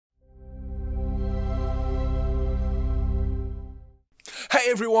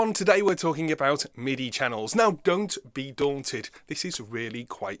everyone, today we're talking about MIDI channels. Now don't be daunted, this is really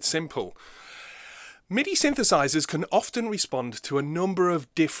quite simple. MIDI synthesizers can often respond to a number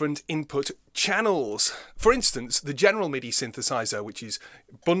of different input channels. For instance, the general MIDI synthesizer, which is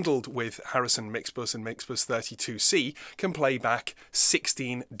bundled with Harrison Mixbus and Mixbus32C, can play back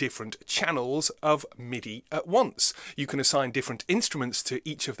 16 different channels of MIDI at once. You can assign different instruments to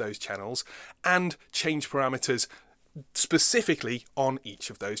each of those channels and change parameters specifically on each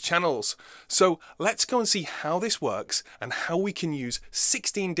of those channels. So let's go and see how this works and how we can use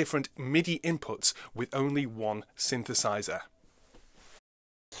 16 different MIDI inputs with only one synthesizer.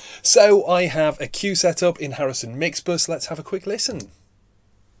 So I have a cue set up in Harrison Mixbus. Let's have a quick listen.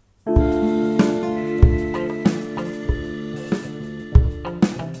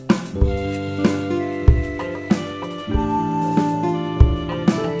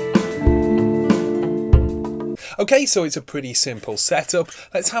 Okay, so it's a pretty simple setup.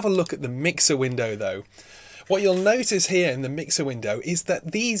 Let's have a look at the mixer window though. What you'll notice here in the mixer window is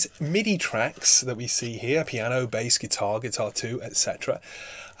that these MIDI tracks that we see here, piano, bass, guitar, guitar 2, etc.,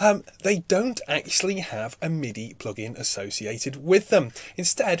 they don't actually have a MIDI plugin associated with them.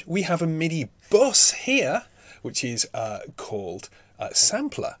 Instead, we have a MIDI bus here, which is called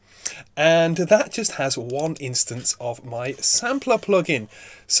Sampler. And that just has one instance of my sampler plugin.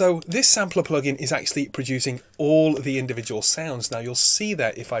 So this sampler plugin is actually producing all the individual sounds. Now you'll see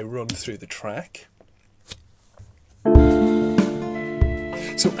that if I run through the track.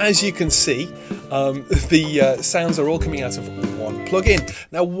 So as you can see, the sounds are all coming out of one plugin.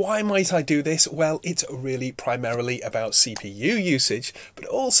 Now why might I do this? Well, it's really primarily about CPU usage, but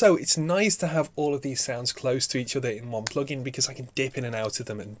also it's nice to have all of these sounds close to each other in one plugin because I can dip in and out of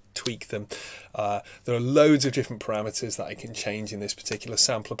them and tweak them. There are loads of different parameters that I can change in this particular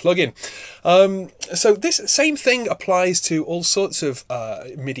sampler plugin. So this same thing applies to all sorts of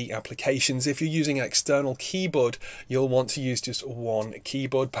MIDI applications. If you're using an external keyboard, you'll want to use just one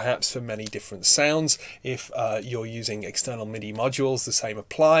keyboard, perhaps for many different sounds. If you're using external MIDI modules, the same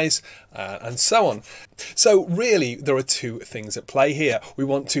applies, and so on. So really, there are two things at play here. We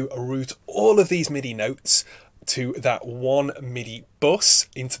want to route all of these MIDI notes to that one MIDI bus,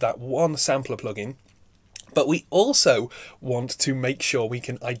 into that one sampler plugin. But we also want to make sure we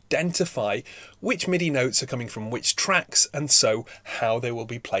can identify which MIDI notes are coming from which tracks, and so how they will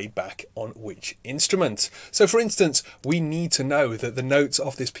be played back on which instrument. So for instance, we need to know that the notes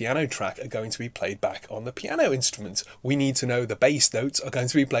of this piano track are going to be played back on the piano instrument. We need to know the bass notes are going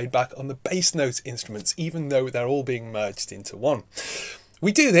to be played back on the bass note instruments, even though they're all being merged into one.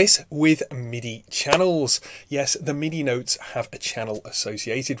 We do this with MIDI channels. Yes, the MIDI notes have a channel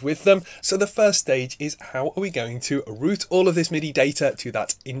associated with them. So the first stage is how are we going to route all of this MIDI data to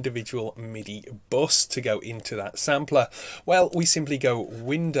that individual MIDI bus to go into that sampler? Well, we simply go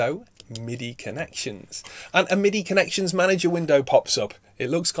Window, MIDI Connections, and a MIDI Connections Manager window pops up. It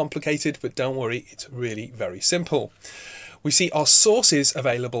looks complicated, but don't worry, it's really very simple. We see our sources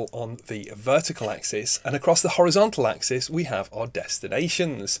available on the vertical axis, and across the horizontal axis we have our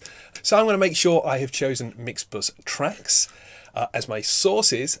destinations. So I'm going to make sure I have chosen Mixbus tracks as my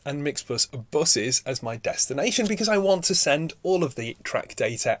sources and Mixbus buses as my destination, because I want to send all of the track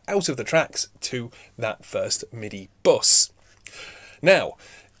data out of the tracks to that first MIDI bus. Now,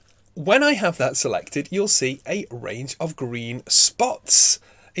 when I have that selected, you'll see a range of green spots.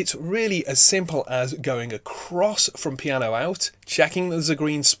 It's really as simple as going across from piano out, checking there's a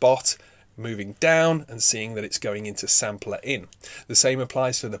green spot, moving down and seeing that it's going into sampler in. The same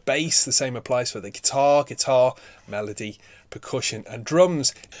applies for the bass, the same applies for the guitar, melody, percussion and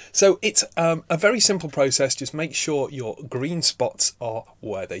drums. So it's a very simple process. Just make sure your green spots are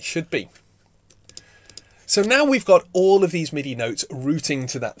where they should be. So now we've got all of these MIDI notes routing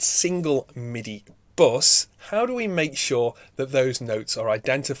to that single MIDI bus. How do we make sure that those notes are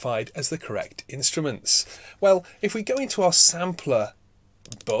identified as the correct instruments? Well, if we go into our sampler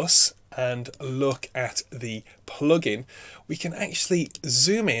bus and look at the plugin, we can actually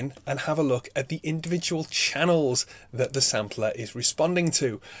zoom in and have a look at the individual channels that the sampler is responding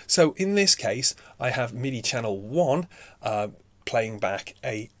to. So in this case, I have MIDI channel 1 playing back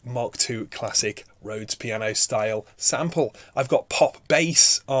a Mark II classic Rhodes piano style sample. I've got pop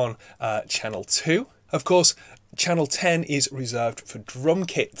bass on channel 2. Of course, channel 10 is reserved for drum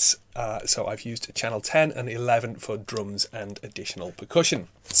kits, so I've used channel 10 and 11 for drums and additional percussion.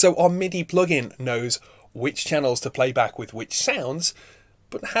 So our MIDI plugin knows which channels to play back with which sounds,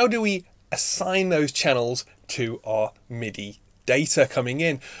 but how do we assign those channels to our MIDI data coming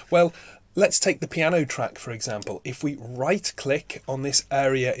in? Well, Let's take the piano track, for example. If we right click on this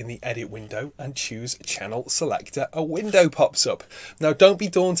area in the edit window and choose channel selector, a window pops up. Now don't be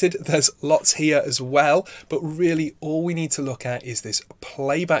daunted, there's lots here as well, but really all we need to look at is this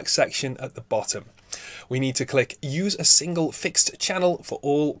playback section at the bottom. We need to click use a single fixed channel for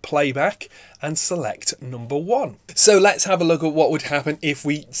all playback and select number 1. So let's have a look at what would happen if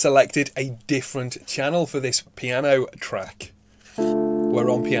we selected a different channel for this piano track. We're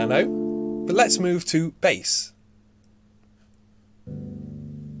on piano, but let's move to bass.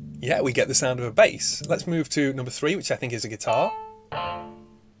 Yeah, we get the sound of a bass. Let's move to number 3, which I think is a guitar.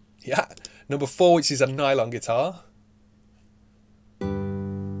 Yeah, number 4, which is a nylon guitar.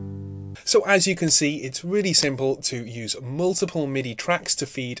 So as you can see, it's really simple to use multiple MIDI tracks to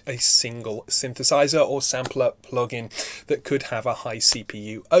feed a single synthesizer or sampler plugin that could have a high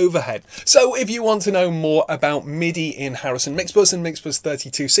CPU overhead. So if you want to know more about MIDI in Harrison Mixbus and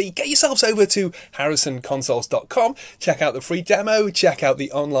Mixbus32C, get yourselves over to harrisonconsoles.com, check out the free demo, check out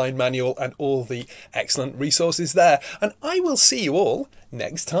the online manual and all the excellent resources there. And I will see you all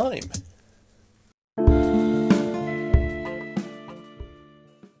next time.